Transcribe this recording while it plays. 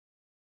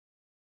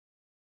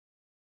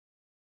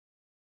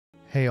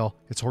Hey all,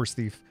 it's Horse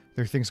Thief.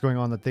 There are things going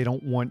on that they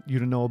don't want you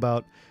to know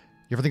about.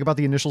 You ever think about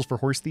the initials for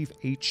Horse Thief?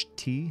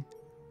 HT? You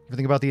ever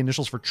think about the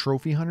initials for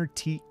Trophy Hunter?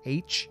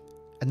 TH?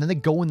 And then they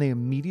go and they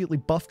immediately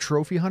buff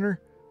Trophy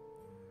Hunter?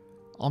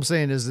 All I'm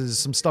saying is there's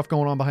some stuff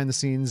going on behind the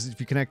scenes. If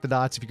you connect the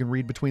dots, if you can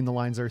read between the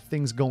lines, there are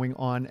things going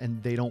on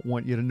and they don't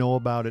want you to know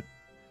about it.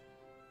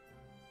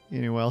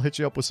 Anyway, I'll hit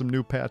you up with some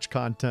new patch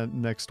content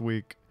next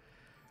week.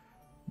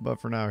 But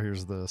for now,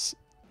 here's this.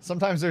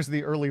 Sometimes there's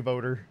the early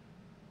voter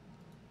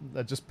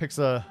that just picks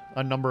a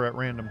number at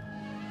random.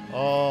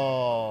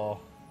 Oh.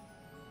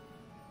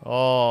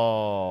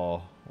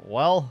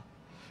 Well,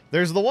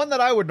 there's the one that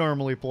I would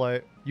normally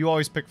play. You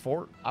always pick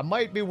 4. I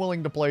might be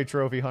willing to play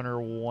Trophy Hunter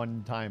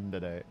one time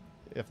today,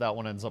 if that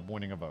one ends up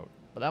winning a vote.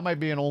 But that might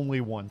be an only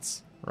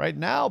once. Right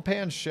now,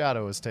 Pan's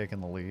Shadow is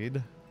taking the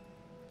lead.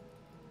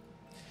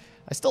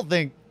 I still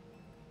think...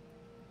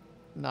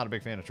 Not a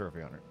big fan of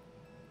Trophy Hunter.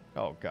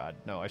 Oh god,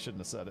 no, I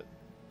shouldn't have said it.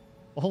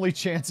 Only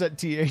chance at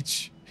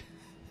TH.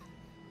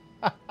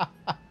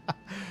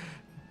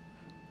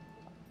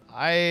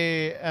 I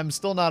am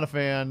still not a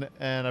fan,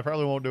 and I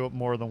probably won't do it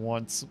more than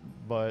once,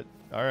 but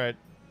alright.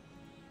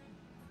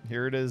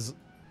 Here it is.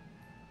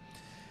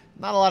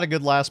 Not a lot of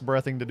good last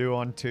breathing to do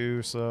on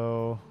 2,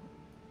 so...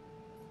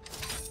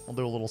 I'll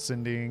do a little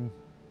Cindying.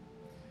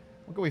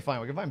 What can we find?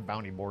 We can find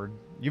Bounty Board.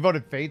 You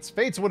voted Fates?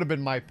 Fates would have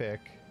been my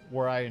pick,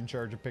 were I in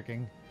charge of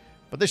picking.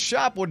 But this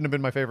shop wouldn't have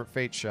been my favorite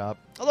Fate shop.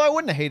 Although I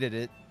wouldn't have hated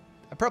it.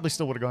 I probably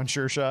still would have gone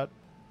Sure Shot.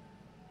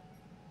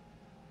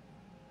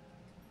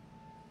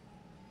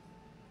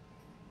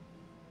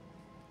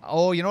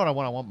 Oh, you know what I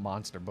want? I want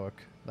Monster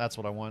Book. That's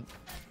what I want.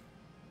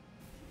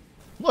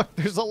 Look,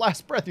 there's a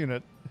last breath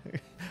unit.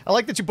 I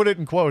like that you put it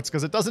in quotes,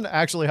 because it doesn't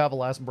actually have a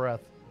last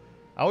breath.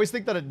 I always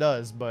think that it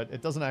does, but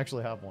it doesn't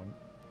actually have one.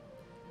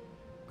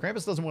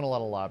 Krampus doesn't win a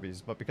lot of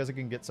lobbies, but because it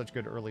can get such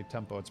good early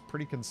tempo, it's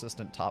pretty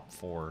consistent top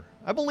 4.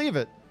 I believe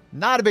it.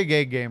 Not a big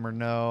egg gamer,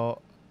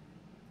 no.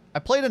 I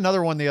played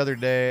another one the other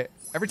day.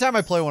 Every time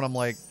I play one, I'm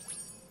like,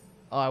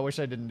 oh, I wish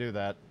I didn't do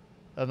that.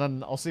 And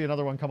then I'll see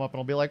another one come up and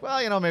I'll be like,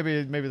 well, you know,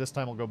 maybe this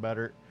time will go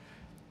better.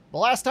 The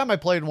last time I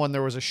played one,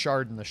 there was a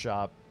shard in the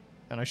shop.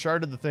 And I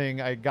sharded the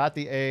thing. I got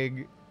the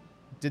egg,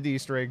 did the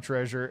Easter egg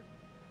treasure.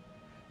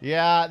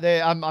 Yeah,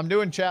 I'm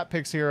doing chat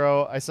picks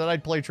hero. I said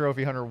I'd play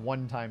Trophy Hunter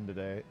one time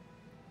today.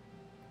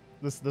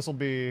 This will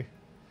be...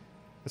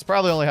 It's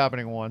probably only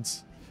happening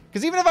once.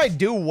 Because even if I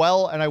do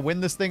well and I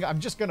win this thing, I'm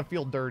just going to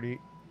feel dirty.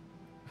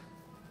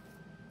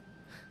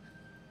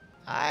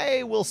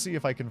 I will see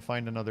if I can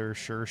find another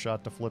Sure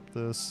Shot to flip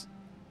this.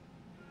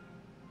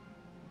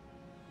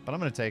 But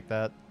I'm going to take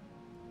that.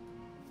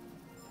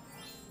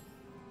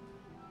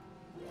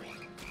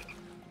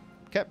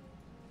 Okay.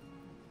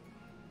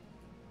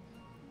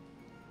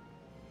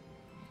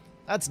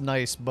 That's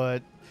nice,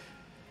 but...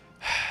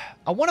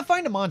 I want to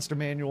find a monster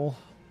manual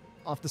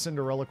off the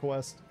Cinderella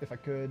quest, if I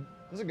could.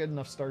 This is a good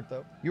enough start,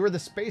 though. You were the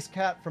space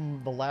cat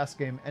from the last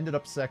game, ended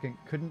up second,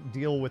 couldn't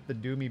deal with the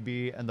Doomy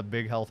Bee and the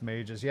big health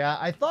mages. Yeah,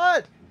 I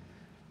thought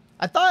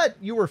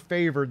you were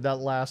favored that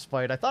last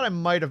fight. I thought I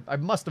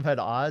must have had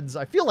odds.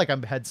 I feel like I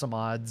had some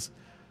odds,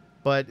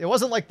 but it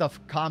wasn't like the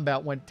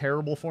combat went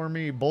terrible for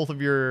me. Both of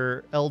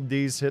your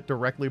LDs hit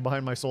directly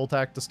behind my soul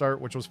tack to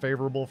start, which was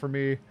favorable for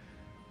me.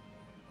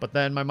 But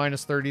then my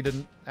minus 30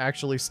 didn't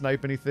actually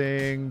snipe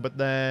anything, but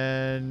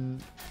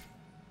then...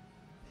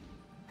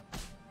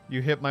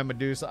 You hit my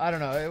Medusa. I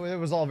don't know. It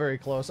was all very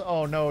close.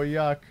 Oh, no.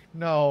 Yuck.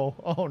 No.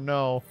 Oh,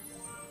 no.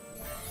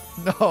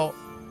 No.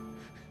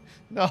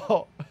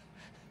 No.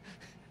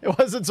 It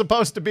wasn't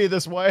supposed to be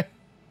this way.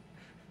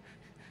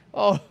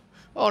 Oh.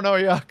 Oh, no.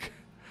 Yuck.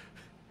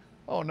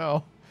 Oh,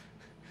 no.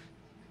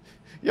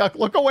 Yuck.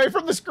 Look away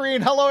from the screen.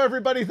 Hello,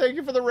 everybody. Thank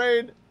you for the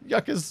raid.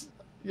 Yuck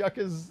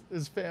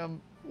is fam.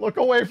 Look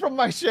away from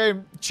my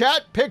shame.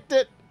 Chat picked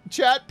it.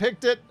 Chat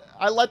picked it.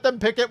 I let them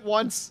pick it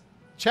once.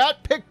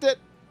 Chat picked it.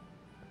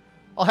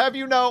 I'll have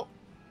you know.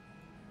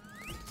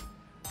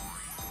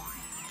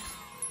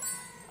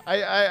 I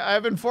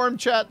have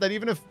informed chat that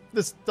even if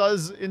this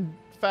does, in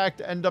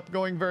fact, end up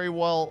going very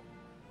well,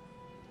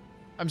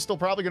 I'm still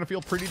probably going to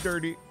feel pretty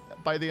dirty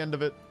by the end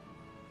of it.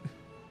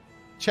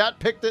 Chat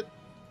picked it.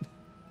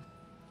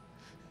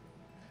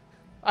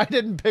 I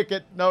didn't pick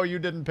it. No, you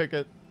didn't pick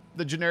it.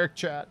 The generic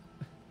chat.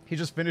 He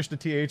just finished a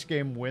TH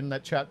game win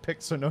that chat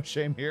picked, so no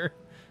shame here.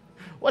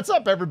 What's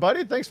up,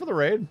 everybody? Thanks for the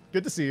raid.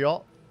 Good to see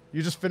y'all.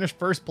 You just finished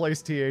first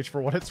place, TH,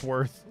 for what it's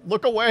worth.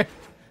 Look away.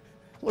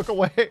 Look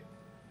away.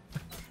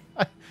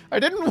 I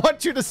didn't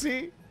want you to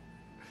see.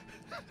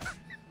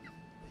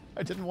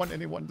 I didn't want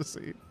anyone to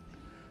see.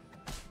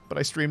 But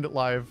I streamed it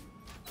live.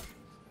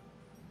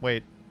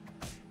 Wait.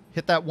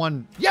 Hit that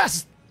one.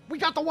 Yes! We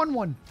got the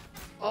 1-1.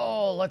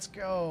 Oh, let's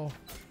go.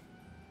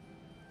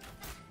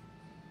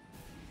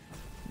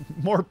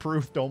 More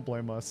proof. Don't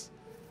blame us.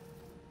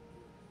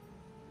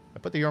 I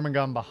put the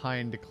Jormungand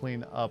behind to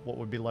clean up what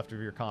would be left of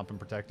your comp and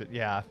protect it.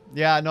 Yeah.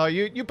 Yeah, no,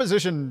 you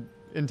positioned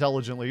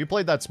intelligently. You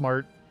played that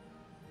smart.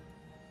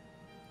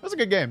 That was a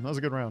good game. That was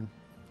a good round.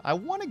 I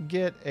want to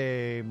get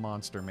a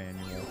monster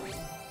manual.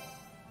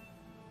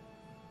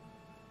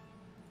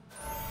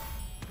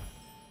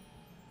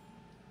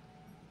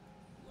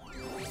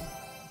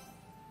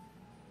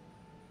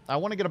 I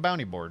want to get a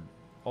bounty board.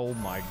 Oh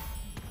my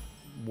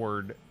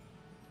word.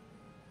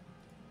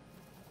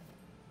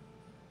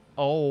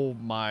 Oh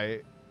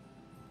my.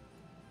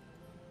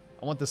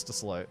 I want this to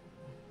slay.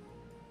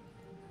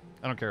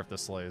 I don't care if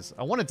this slays.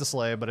 I want it to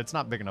slay, but it's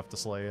not big enough to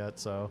slay yet,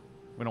 so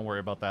we don't worry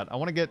about that. I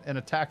want to get an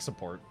attack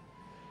support.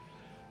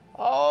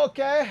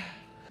 Okay.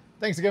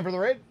 Thanks again for the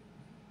raid.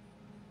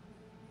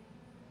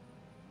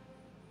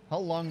 How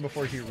long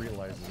before he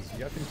realizes?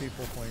 Yucking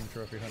people playing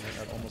Trophy Hunter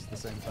at almost the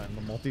same time.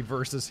 The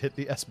multiverses hit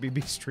the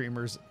SBB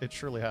streamers. It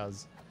surely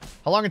has.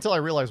 How long until I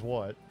realize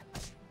what?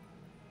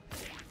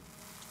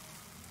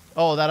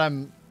 Oh, that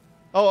I'm...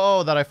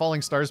 Oh, that I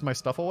Falling Stars my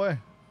stuff away?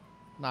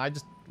 Nah, I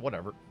just...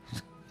 Whatever.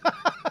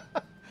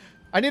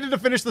 I needed to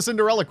finish the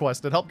Cinderella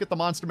quest. It helped get the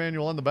monster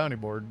manual on the bounty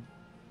board.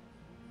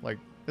 Like,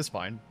 it's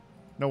fine.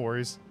 No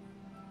worries.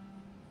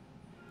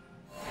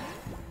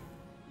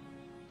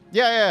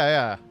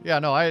 Yeah,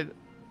 no,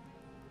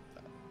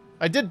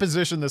 I did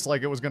position this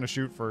like it was going to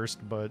shoot first,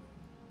 but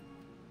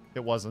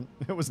it wasn't.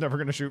 It was never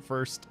going to shoot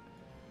first.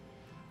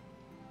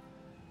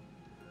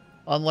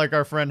 Unlike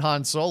our friend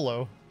Han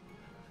Solo.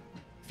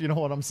 If you know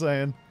what I'm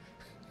saying.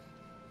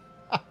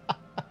 I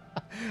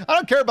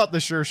don't care about the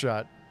sure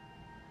shot.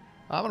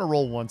 I'm going to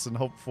roll once and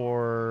hope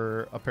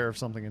for a pair of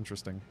something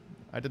interesting.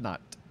 I did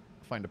not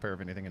find a pair of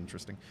anything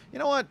interesting. You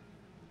know what?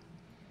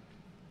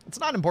 It's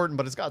not important,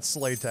 but it's got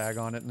Slay tag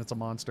on it, and it's a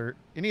monster.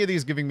 Any of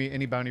these giving me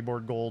any bounty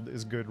board gold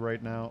is good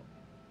right now.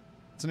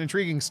 It's an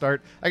intriguing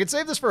start. I could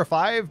save this for a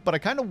 5, but I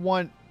kind of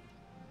want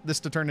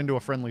this to turn into a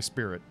friendly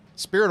spirit.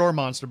 Spirit or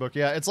monster book,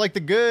 yeah. It's like the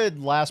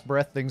good last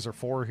breath things are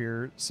 4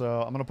 here,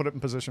 so I'm going to put it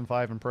in position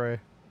 5 and pray.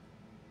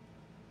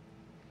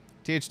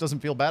 TH doesn't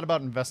feel bad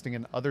about investing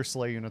in other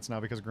Slay units now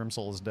because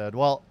Grimsoul is dead.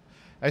 Well,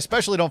 I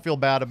especially don't feel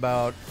bad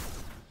about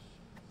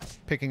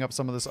picking up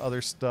some of this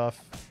other stuff.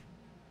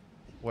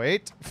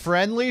 Wait.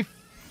 Friendly?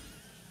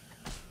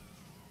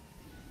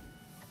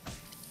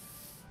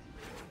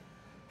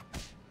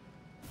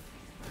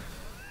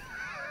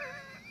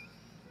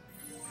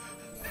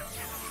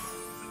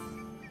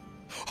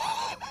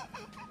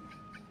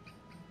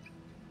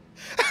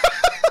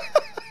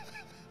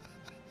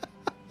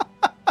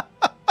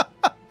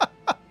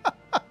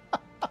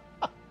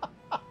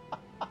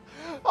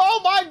 Oh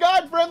my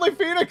god, Friendly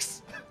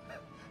Phoenix!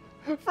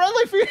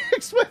 Friendly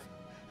Phoenix with...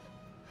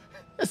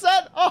 Is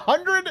that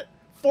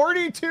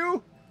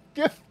 142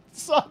 gift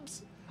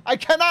subs? I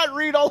cannot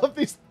read all of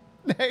these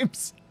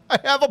names. I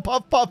have a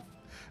Puff Puff.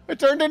 It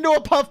turned into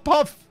a Puff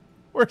Puff.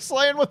 We're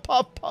slaying with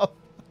Puff Puff.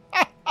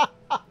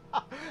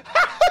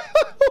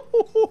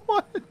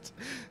 What?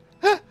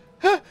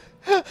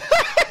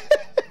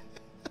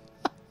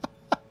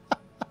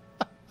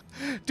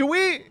 Do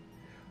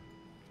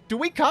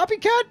we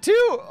copycat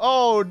too?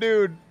 Oh,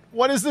 dude.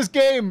 What is this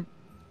game?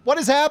 What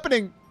is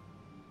happening?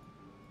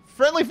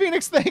 Friendly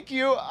Phoenix, thank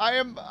you.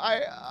 Am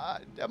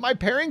I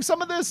pairing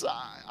some of this?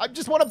 I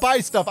just want to buy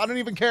stuff. I don't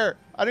even care.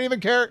 I don't even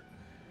care.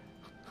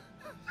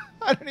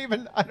 I don't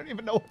even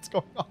know what's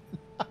going on.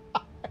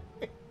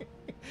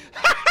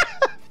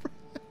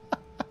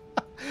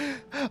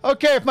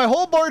 Okay, if my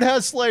whole board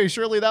has Slay,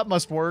 surely that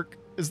must work.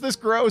 Is this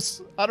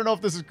gross? I don't know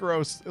if this is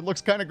gross. It looks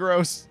kind of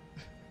gross.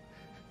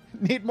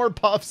 Need more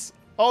puffs.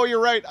 Oh,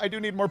 you're right. I do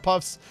need more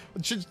puffs.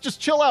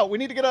 Just chill out. We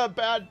need to get a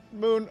bad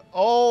moon.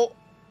 Oh.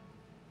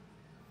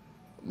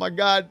 My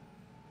god.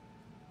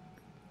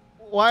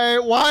 Why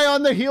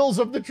on the heels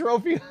of the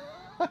Trophy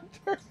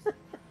Hunter?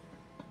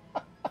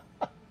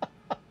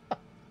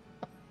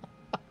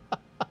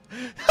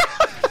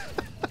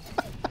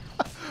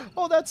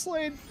 Oh, that's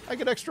slayed. I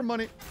get extra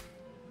money.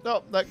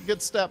 Oh, that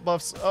gets stat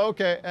buffs.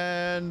 Okay,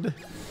 and...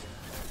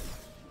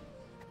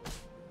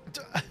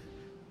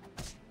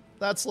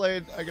 That's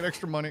slayed. I get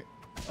extra money.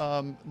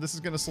 This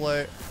is gonna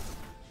slay.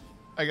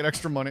 I get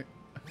extra money.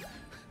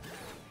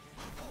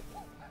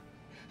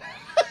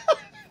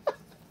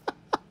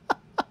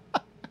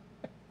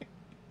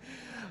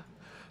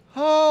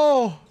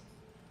 Oh!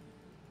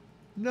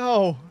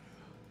 No.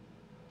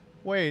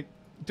 Wait.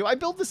 Do I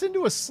build this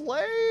into a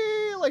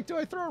sleigh? Like, do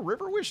I throw a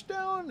River Wish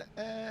down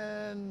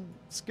and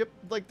skip...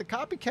 Like, the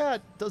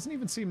copycat doesn't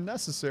even seem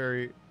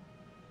necessary.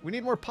 We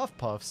need more Puff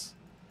Puffs.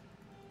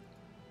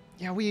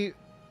 Yeah, we...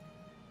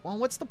 Well,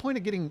 what's the point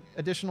of getting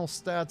additional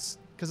stats?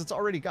 Because it's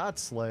already got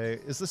Slay.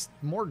 Is this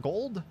more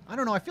gold? I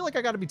don't know. I feel like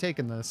I got to be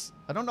taking this.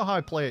 I don't know how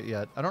I play it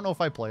yet. I don't know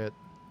if I play it.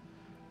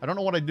 I don't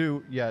know what I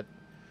do yet.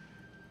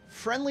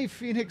 Friendly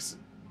Phoenix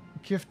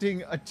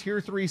gifting a tier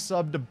 3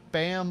 sub to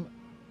Bam.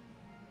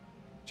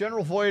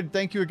 General Void,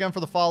 thank you again for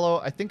the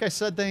follow. I think I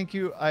said thank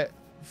you.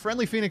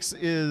 Friendly Phoenix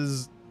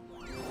is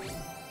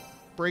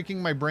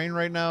breaking my brain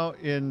right now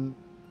in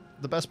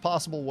the best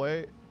possible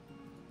way.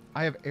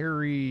 I have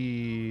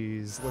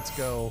Aries. Let's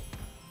go.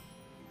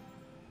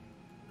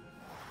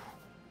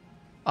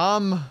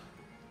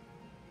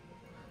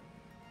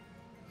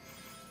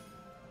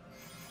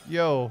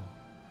 Yo.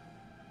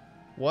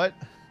 What?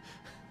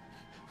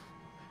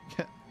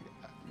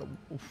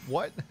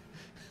 What?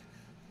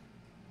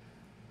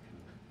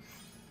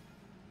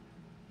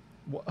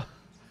 What?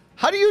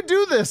 How do you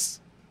do this?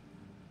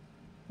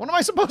 What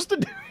I supposed to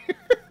do here?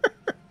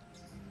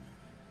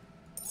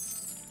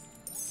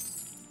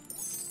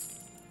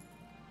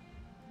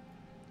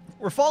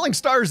 We're falling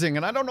starsing,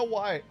 and I don't know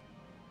why.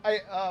 I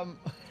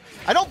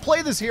don't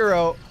play this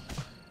hero.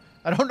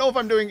 I don't know if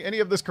I'm doing any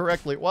of this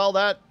correctly. Well,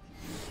 that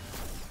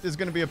is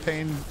going to be a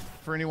pain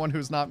for anyone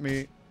who's not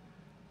me.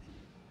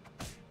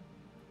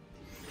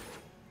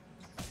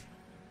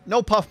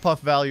 No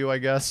puff value, I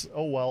guess.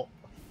 Oh, well.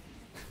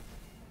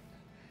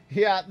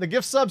 Yeah, the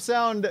gift sub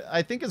sound,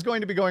 I think, is going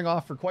to be going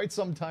off for quite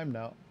some time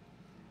now.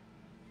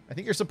 I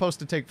think you're supposed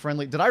to take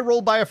friendly. Did I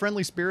roll by a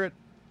friendly spirit?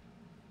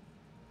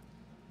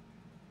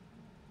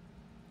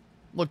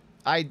 Look,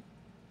 it's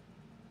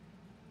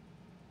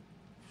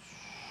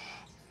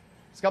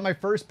got my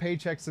first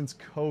paycheck since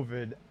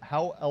COVID.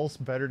 How else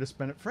better to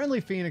spend it?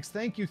 Friendly Phoenix,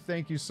 thank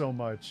you so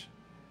much.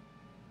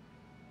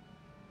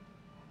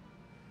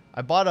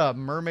 I bought a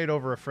mermaid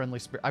over a friendly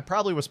spirit. I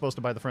probably was supposed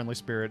to buy the friendly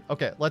spirit.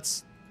 Okay,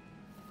 let's...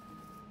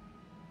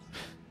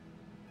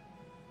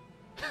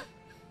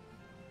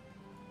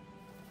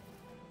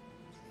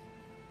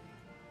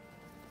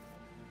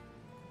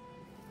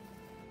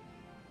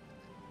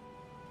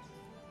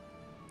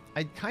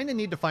 I kind of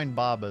need to find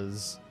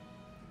Babas.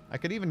 I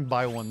could even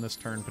buy one this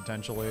turn,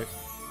 potentially.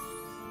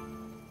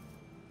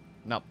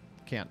 Nope,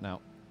 can't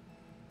now.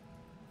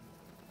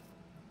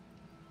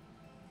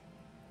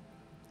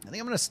 I think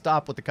I'm going to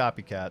stop with the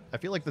copycat. I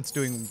feel like that's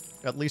doing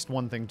at least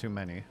one thing too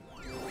many.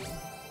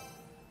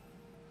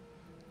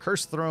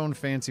 Cursed Throne,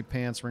 Fancy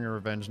Pants, Ring of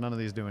Revenge. None of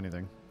these do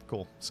anything.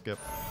 Cool. Skip.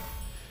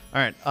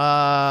 Alright.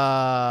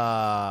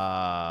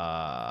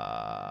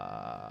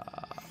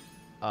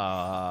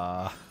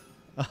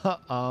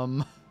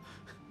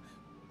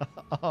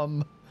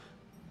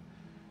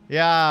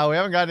 Yeah, we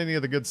haven't got any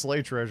of the good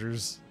sleigh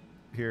treasures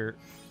here.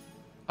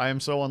 I am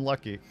so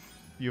unlucky.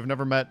 You've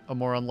never met a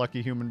more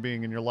unlucky human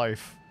being in your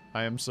life.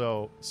 I am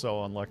so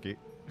unlucky.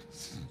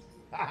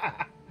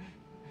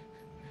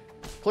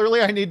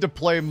 Clearly I need to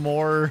play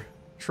more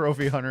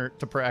Trophy Hunter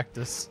to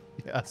practice.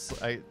 Yes,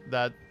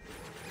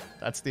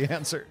 that's the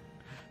answer.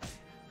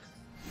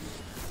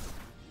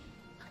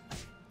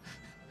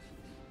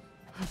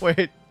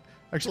 Wait,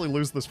 actually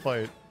lose this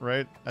fight,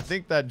 right? I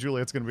think that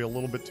Juliet's gonna be a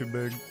little bit too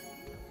big.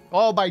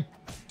 Oh, by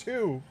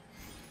 2.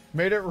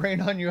 Made it rain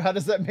on you. How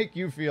does that make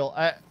you feel?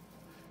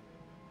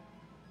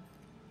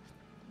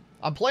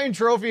 I'm playing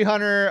Trophy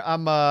Hunter.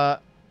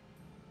 I'm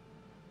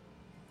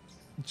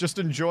just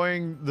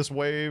enjoying this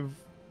wave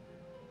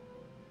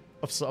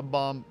of sub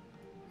bomb.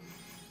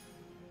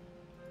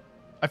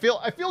 I feel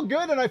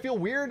good and I feel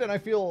weird and I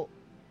feel...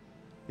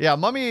 Yeah,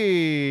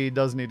 Mummy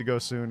does need to go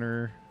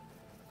sooner.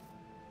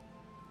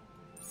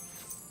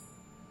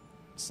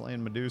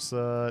 Slaying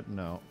Medusa,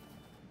 no.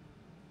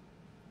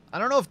 I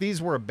don't know if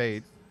these were a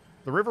bait.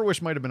 The River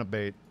Wish might have been a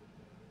bait.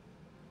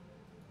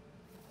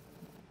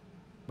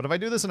 But if I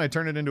do this and I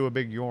turn it into a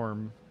big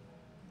Yorm...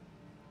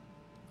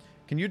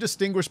 Can you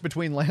distinguish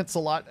between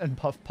Lancelot and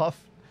Puff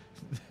Puff?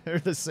 They're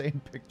the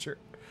same picture.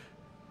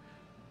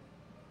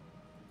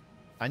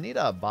 I need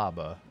a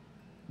Baba.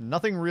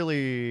 Nothing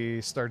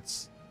really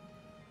starts...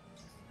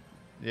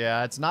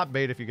 Yeah, it's not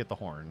bait if you get the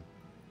horn.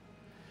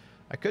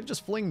 I could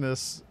just fling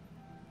this...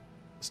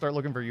 Start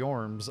looking for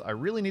Yorms. I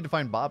really need to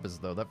find Babas,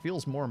 though. That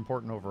feels more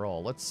important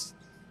overall. Let's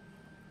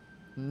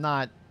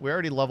not... We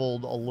already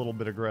leveled a little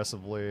bit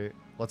aggressively.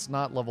 Let's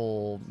not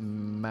level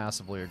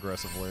massively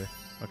aggressively.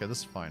 Okay, this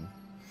is fine.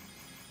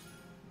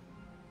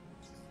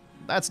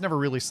 That's never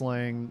really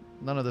slaying.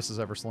 None of this is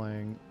ever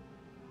slaying.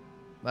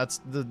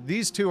 That's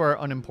these two are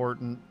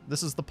unimportant.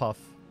 This is the Puff.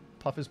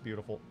 Puff is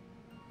beautiful.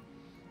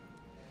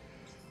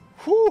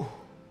 Whew!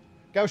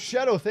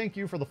 Gauchetto, thank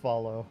you for the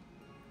follow.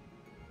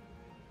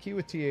 Key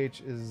with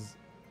TH is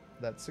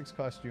that 6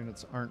 cost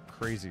units aren't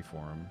crazy for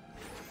him.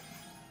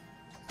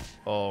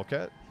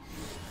 Okay.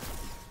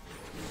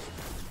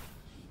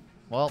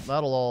 Well,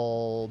 that'll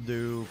all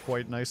do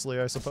quite nicely,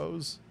 I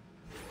suppose.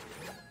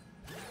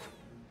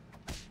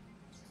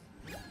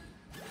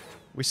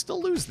 We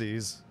still lose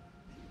these.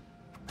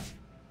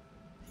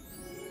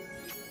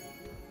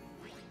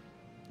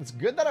 It's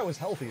good that I was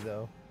healthy,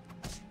 though.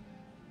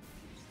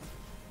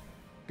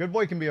 Good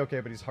Boy can be okay,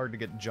 but he's hard to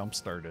get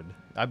jump-started.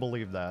 I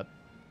believe that.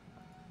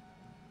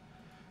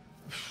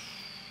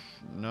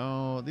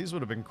 No, these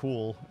would have been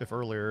cool if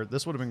earlier.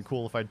 This would have been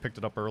cool if I'd picked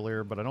it up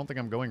earlier, but I don't think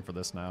I'm going for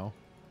this now.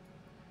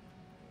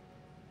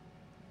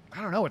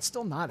 I don't know, it's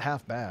still not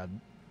half bad.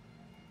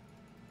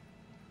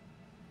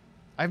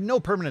 I have no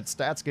permanent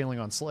stat scaling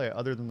on Slay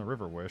other than the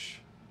River Wish.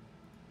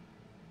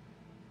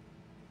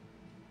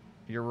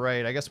 You're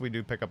right, I guess we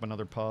do pick up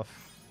another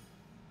Puff.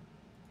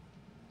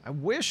 I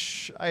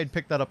wish I had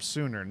picked that up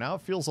sooner. Now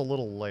it feels a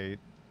little late.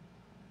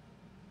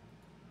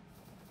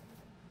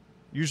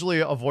 Usually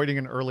avoiding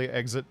an early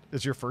exit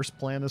is your first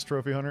plan as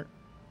Trophy Hunter.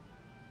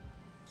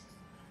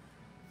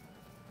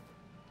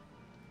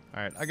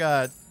 Alright, I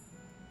got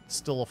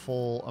still a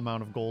full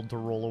amount of gold to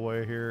roll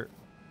away here.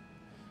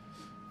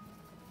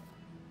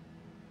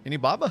 Any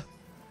Baba?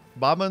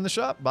 Baba in the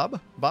shop?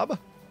 Baba? Baba?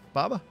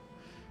 Baba?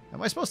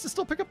 Am I supposed to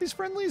still pick up these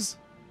friendlies?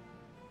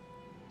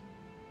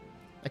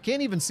 I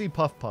can't even see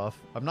Puff Puff.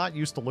 I'm not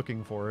used to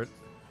looking for it.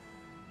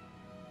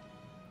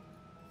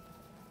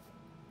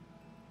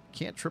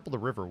 Can't triple the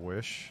River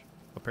Wish,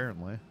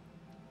 apparently. I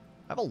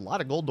have a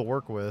lot of gold to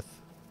work with.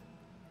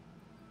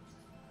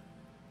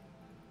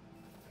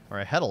 Or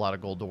I had a lot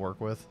of gold to work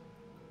with.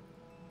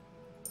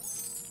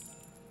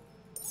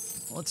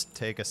 Let's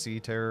take a Sea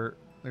Terror.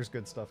 There's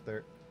good stuff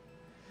there.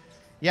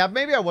 Yeah,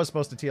 maybe I was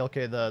supposed to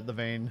TLK the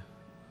vein.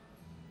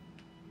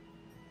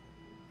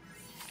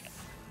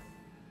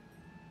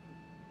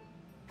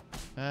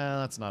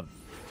 That's not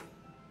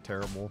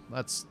terrible.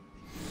 That's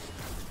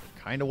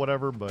kind of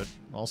whatever, but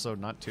also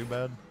not too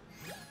bad.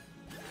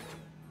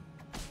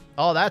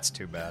 Oh, that's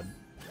too bad.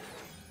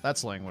 That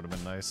slaying would have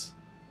been nice.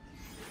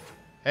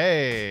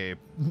 Hey,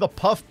 the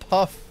Puff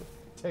Puff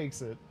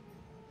takes it.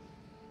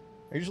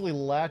 I usually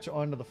latch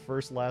onto the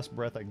first last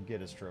breath I can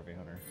get as Trophy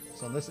Hunter.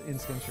 So in this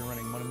instance, you're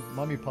running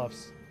Mummy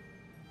Puffs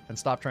and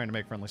stop trying to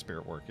make Friendly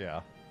Spirit work,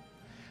 yeah.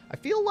 I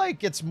feel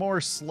like it's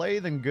more Slay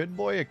than Good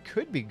Boy. It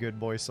could be Good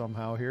Boy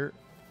somehow here.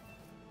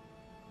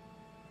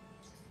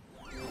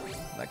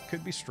 That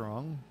could be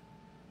strong.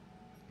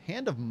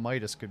 Hand of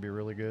Midas could be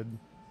really good.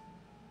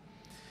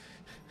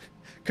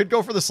 Could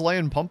go for the Slay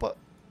and pump up.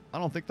 I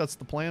don't think that's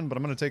the plan, but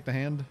I'm going to take the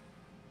hand.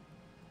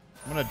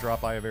 I'm going to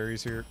drop Eye of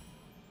Ares here.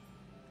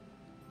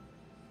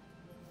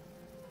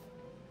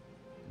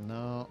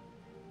 No.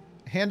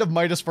 Hand of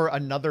Midas for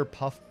another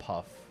Puff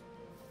Puff.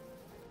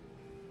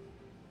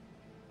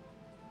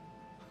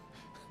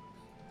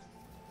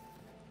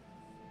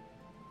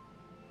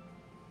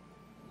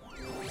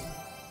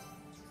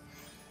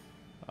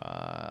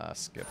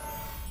 Skip.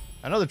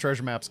 I know the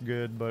treasure map's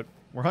good, but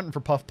we're hunting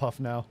for Puff Puff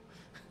now.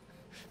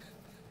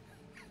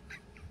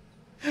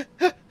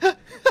 What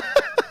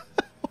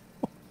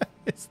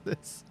is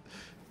this?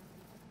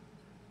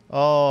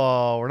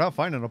 Oh, we're not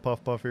finding a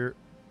Puff Puff here.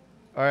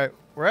 Alright,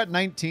 we're at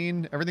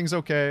 19. Everything's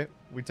okay.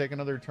 We take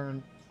another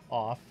turn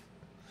off.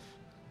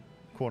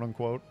 Quote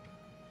unquote.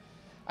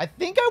 I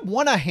think I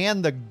want to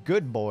hand the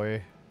Good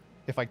Boy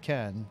if I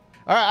can.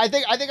 Alright,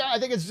 I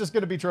think it's just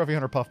gonna be Trophy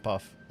Hunter Puff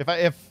Puff.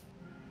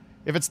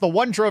 If it's the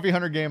one Trophy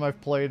Hunter game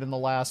I've played in the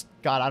last,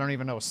 God, I don't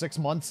even know, 6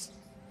 months.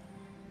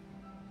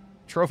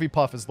 Trophy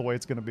Puff is the way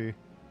it's gonna be.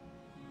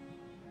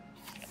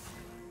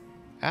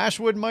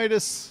 Ashwood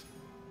Midas.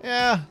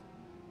 Yeah.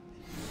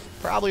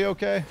 Probably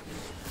okay.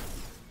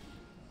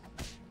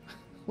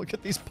 Look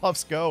at these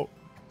puffs go.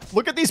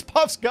 Look at these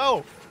puffs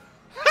go.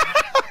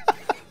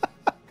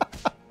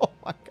 Oh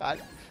my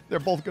God. They're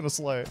both gonna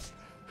slay.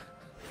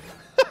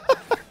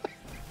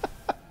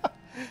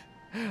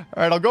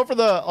 All right, I'll go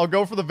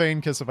for the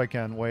Vein Kiss if I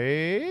can.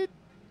 Wait.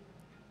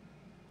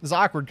 This is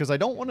awkward because I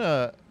don't want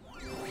to.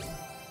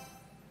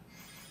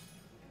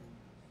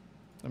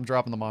 I'm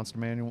dropping the monster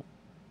manual.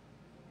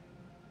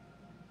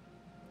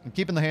 I'm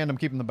keeping the hand. I'm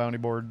keeping the bounty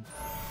board.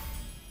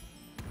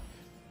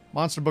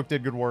 Monster book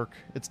did good work.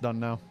 It's done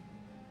now.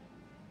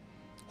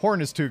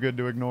 Horn is too good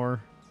to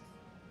ignore.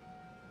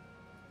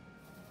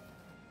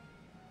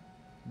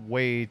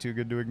 Way too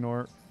good to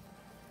ignore.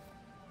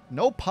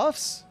 No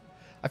puffs?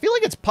 I feel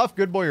like it's Puff,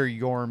 Good Boy, or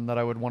Yorm that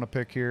I would want to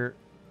pick here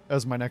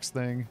as my next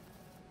thing.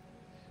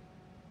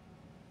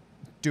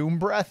 Doom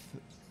Breath?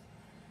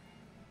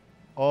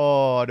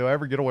 Oh, do I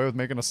ever get away with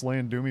making a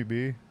Slayin' Doomy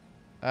B?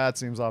 That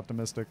seems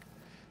optimistic.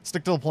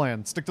 Stick to the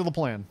plan. Stick to the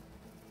plan.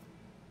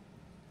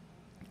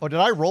 Oh, did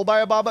I roll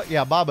by a Baba?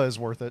 Yeah, Baba is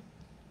worth it.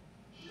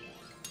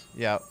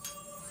 Yeah,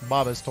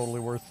 Baba is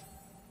totally worth.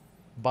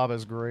 Baba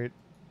is great.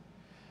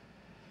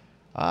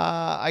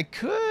 I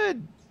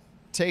could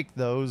take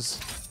those.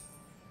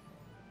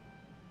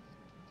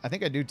 I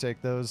think I do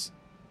take those.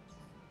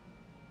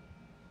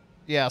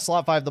 Yeah,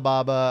 slot 5 the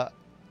Baba.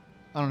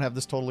 I don't have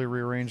this totally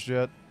rearranged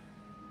yet.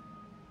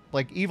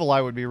 Like, Evil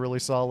Eye would be really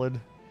solid.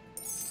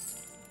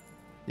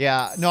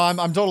 Yeah, no,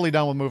 I'm totally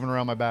down with moving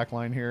around my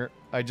backline here.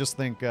 I just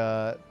think,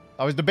 I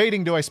was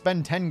debating, do I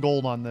spend 10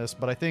 gold on this?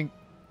 But I think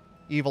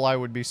Evil Eye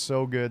would be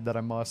so good that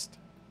I must.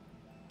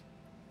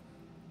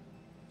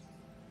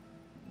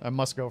 I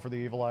must go for the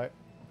Evil Eye.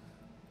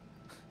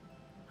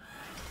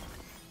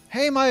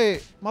 Hey,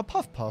 my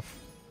Puff Puff.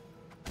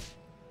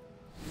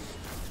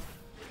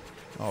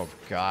 Oh,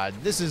 God.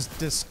 This is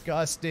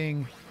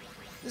disgusting.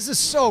 This is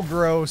so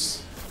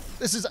gross.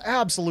 This is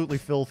absolutely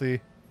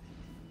filthy.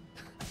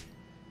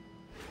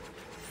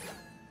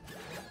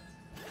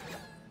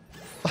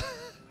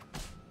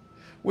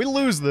 We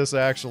lose this,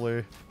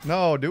 actually.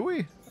 No, do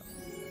we?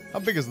 How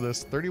big is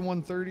this?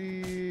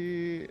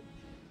 3130...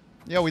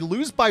 Yeah, we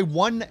lose by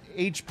 1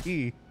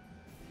 HP.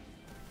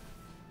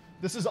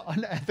 This is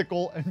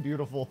unethical and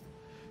beautiful.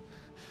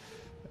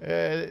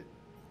 It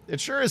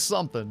sure is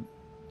something.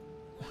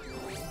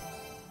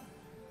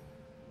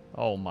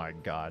 Oh my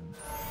God.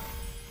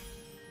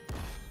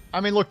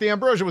 I mean, look, the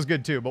Ambrosia was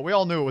good too, but we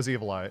all knew it was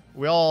Evil Eye.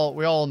 We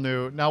all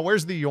knew. Now,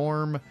 where's the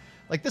Yorm?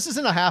 Like, this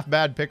isn't a half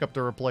bad pickup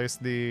to replace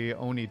the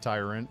Oni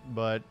Tyrant,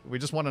 but we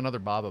just want another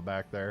Baba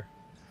back there.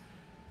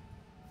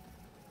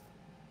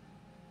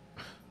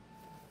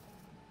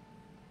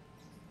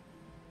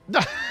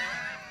 God.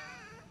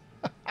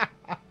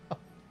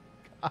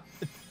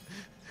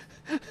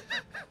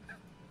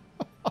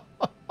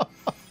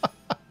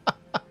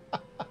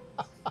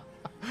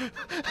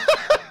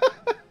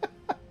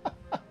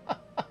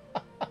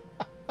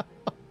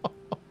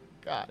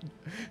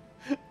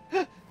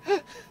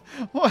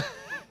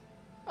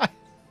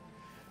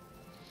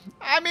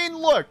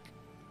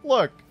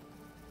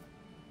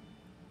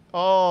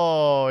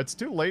 Oh, it's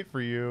too late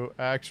for you,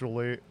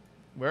 actually.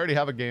 We already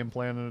have a game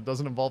plan, and it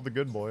doesn't involve the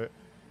good boy.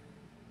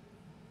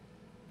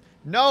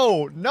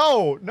 No,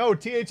 no, no.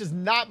 TH is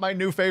not my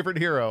new favorite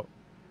hero.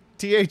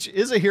 TH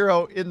is a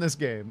hero in this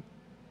game.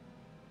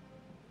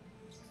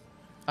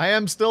 I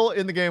am still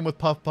in the game with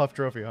Puff Puff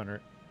Trophy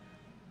Hunter.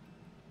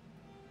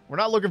 We're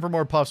not looking for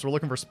more puffs. We're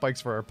looking for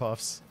spikes for our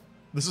puffs.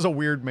 This is a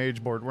weird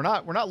mage board. We're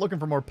not looking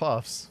for more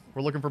puffs.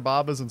 We're looking for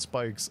babas and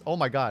spikes. Oh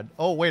my god.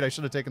 Oh wait, I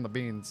should have taken the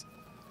beans.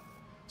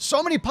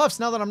 So many puffs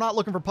now that I'm not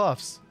looking for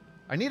puffs.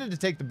 I needed to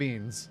take the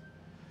beans.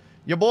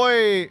 Ya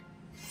boy,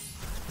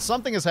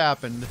 something has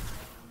happened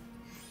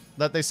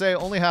that they say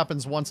only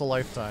happens once a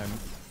lifetime.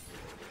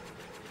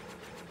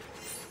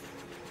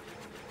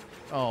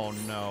 Oh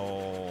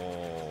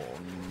no.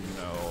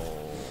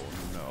 No.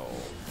 No.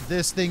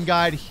 This thing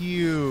got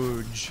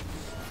huge.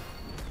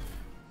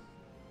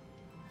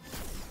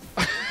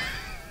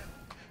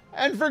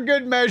 And for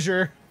good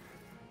measure,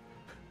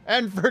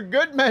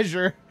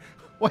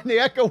 when the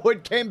Echo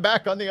Wood came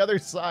back on the other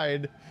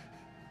side.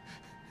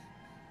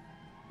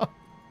 Oh,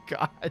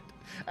 God.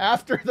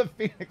 After the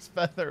Phoenix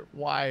Feather,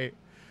 why?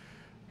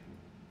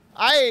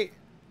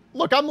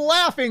 Look, I'm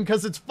laughing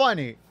because it's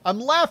funny. I'm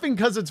laughing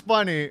because it's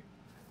funny.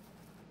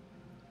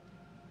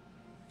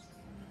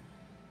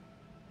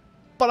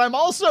 But I'm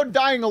also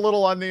dying a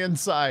little on the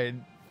inside.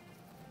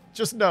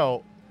 Just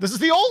know, this is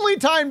the only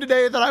time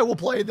today that I will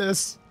play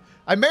this.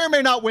 I may or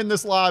may not win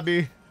this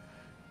lobby.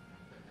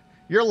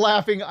 You're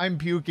laughing, I'm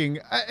puking.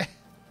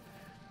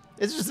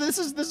 It's just, this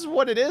is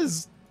what it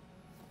is.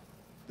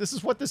 This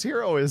is what this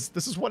hero is.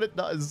 This is what it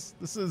does.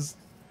 This is,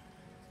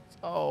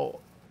 oh.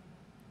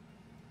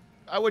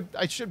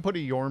 I should put a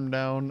Yorm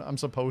down. I'm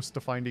supposed to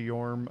find a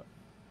Yorm.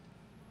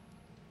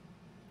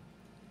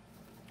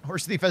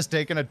 Horse Thief has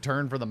taken a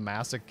turn for the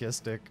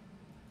masochistic.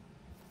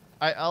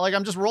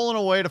 I'm just rolling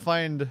away to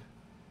find...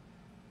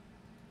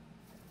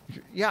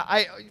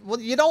 Yeah,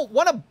 well, you don't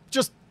want to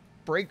just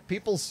break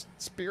people's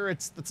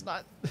spirits. That's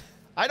not...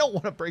 I don't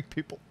want to break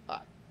people.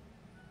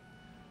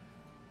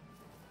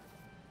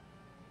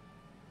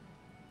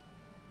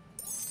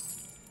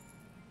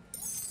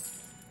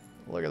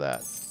 Look at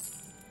that.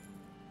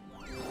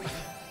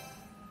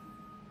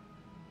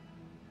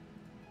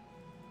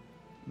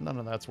 None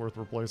of that's worth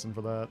replacing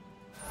for that.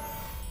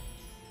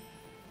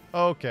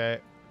 Okay.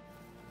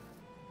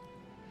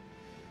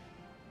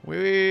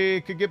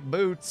 We could get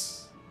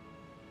boots.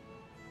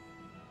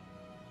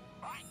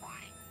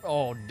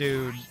 Oh,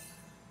 dude.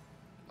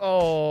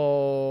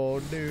 Oh,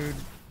 dude.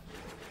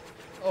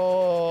 Oh,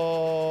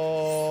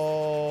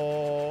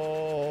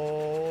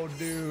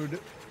 dude.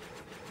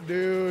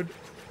 Dude.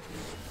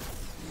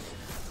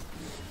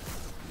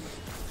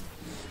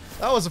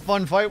 That was a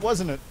fun fight,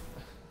 wasn't it?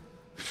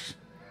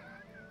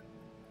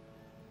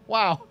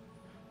 Wow.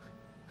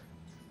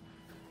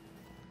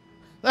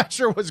 That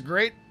sure was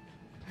great.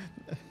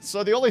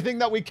 So the only thing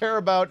that we care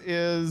about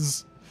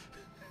is...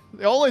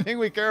 The only thing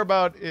we care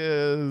about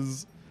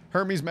is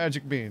Hermes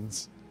Magic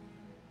Beans.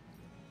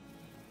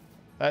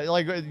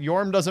 Like,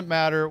 Yorm doesn't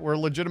matter. We're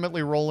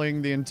legitimately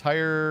rolling the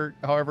entire,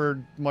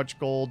 however much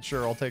gold.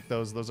 Sure, I'll take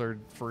those. Those are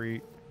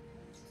free.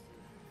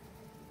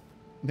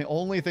 The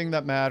only thing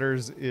that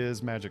matters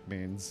is Magic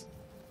Beans.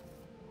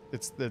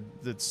 It's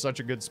such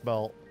a good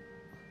spell.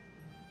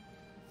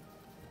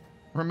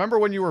 Remember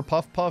when you were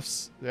Puff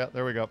Puffs? Yeah,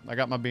 there we go. I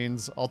got my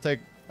beans. I'll take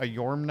a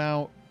Yorm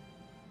now.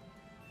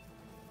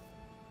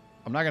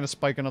 I'm not going to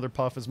spike another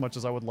Puff as much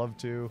as I would love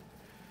to.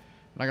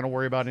 I'm not going to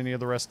worry about any of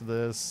the rest of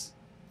this.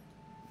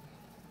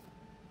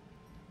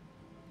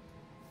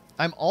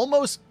 I'm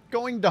almost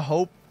going to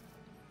hope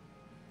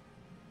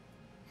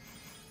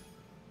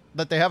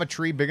that they have a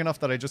tree big enough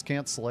that I just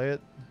can't slay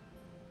it.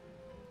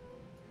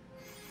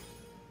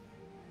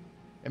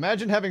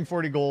 Imagine having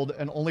 40 gold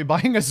and only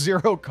buying a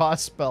 0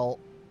 cost spell.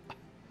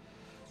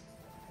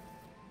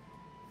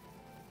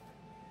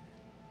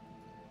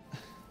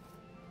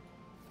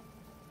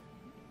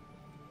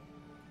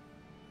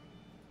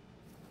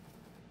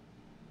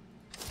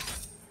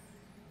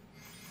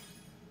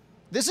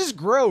 This is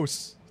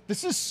gross.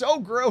 This is so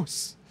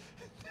gross.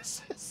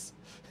 This is...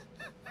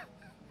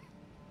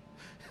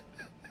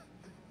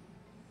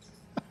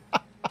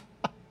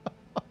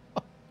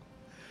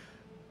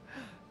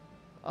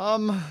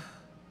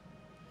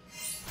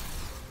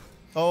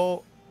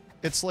 Oh,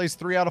 it slays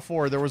 3 out of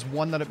 4. There was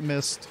one that it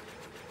missed.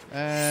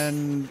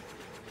 And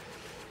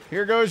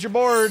here goes your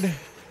board.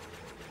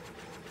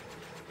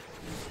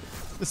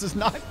 This is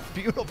not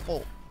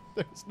beautiful.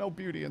 There's no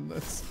beauty in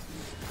this.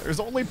 There's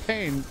only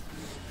pain.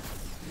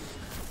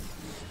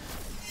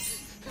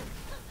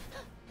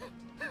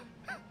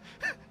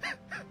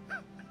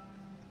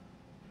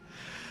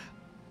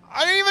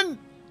 I didn't even...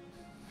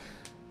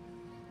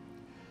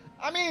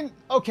 I mean,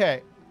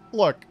 okay,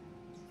 look.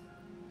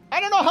 I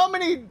don't know how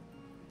many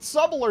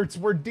sub-alerts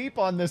were deep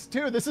on this,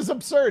 too. This is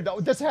absurd.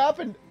 This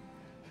happened.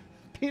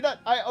 Peanut,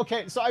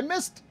 okay, so I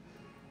missed...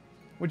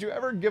 Would you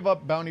ever give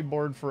up bounty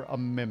board for a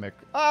mimic?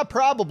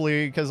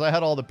 Probably, because I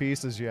had all the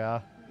pieces,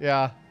 yeah.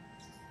 Yeah.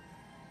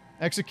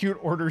 Execute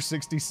Order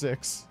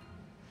 66.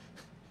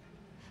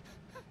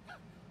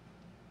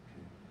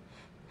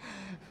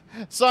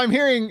 So I'm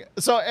hearing,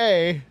 so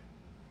A,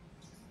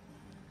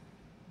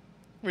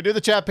 we do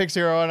the chat picks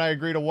hero and I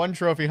agree to 1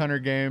 trophy hunter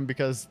game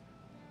because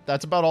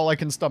that's about all I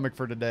can stomach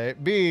for today.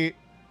 B,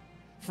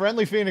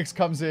 Friendly Phoenix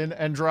comes in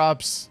and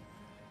drops,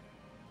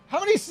 how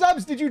many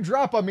subs did you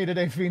drop on me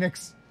today,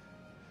 Phoenix?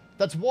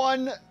 That's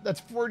 1, that's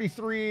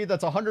 43,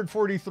 that's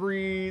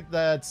 143,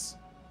 that's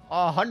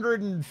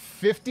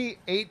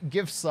 158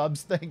 gift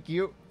subs. Thank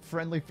you,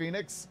 Friendly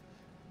Phoenix.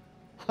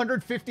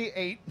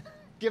 158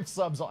 gift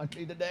subs on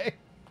me today.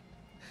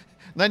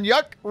 Then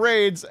Yuck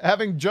Raids,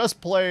 having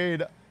just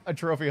played a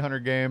trophy hunter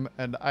game,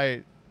 and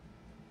I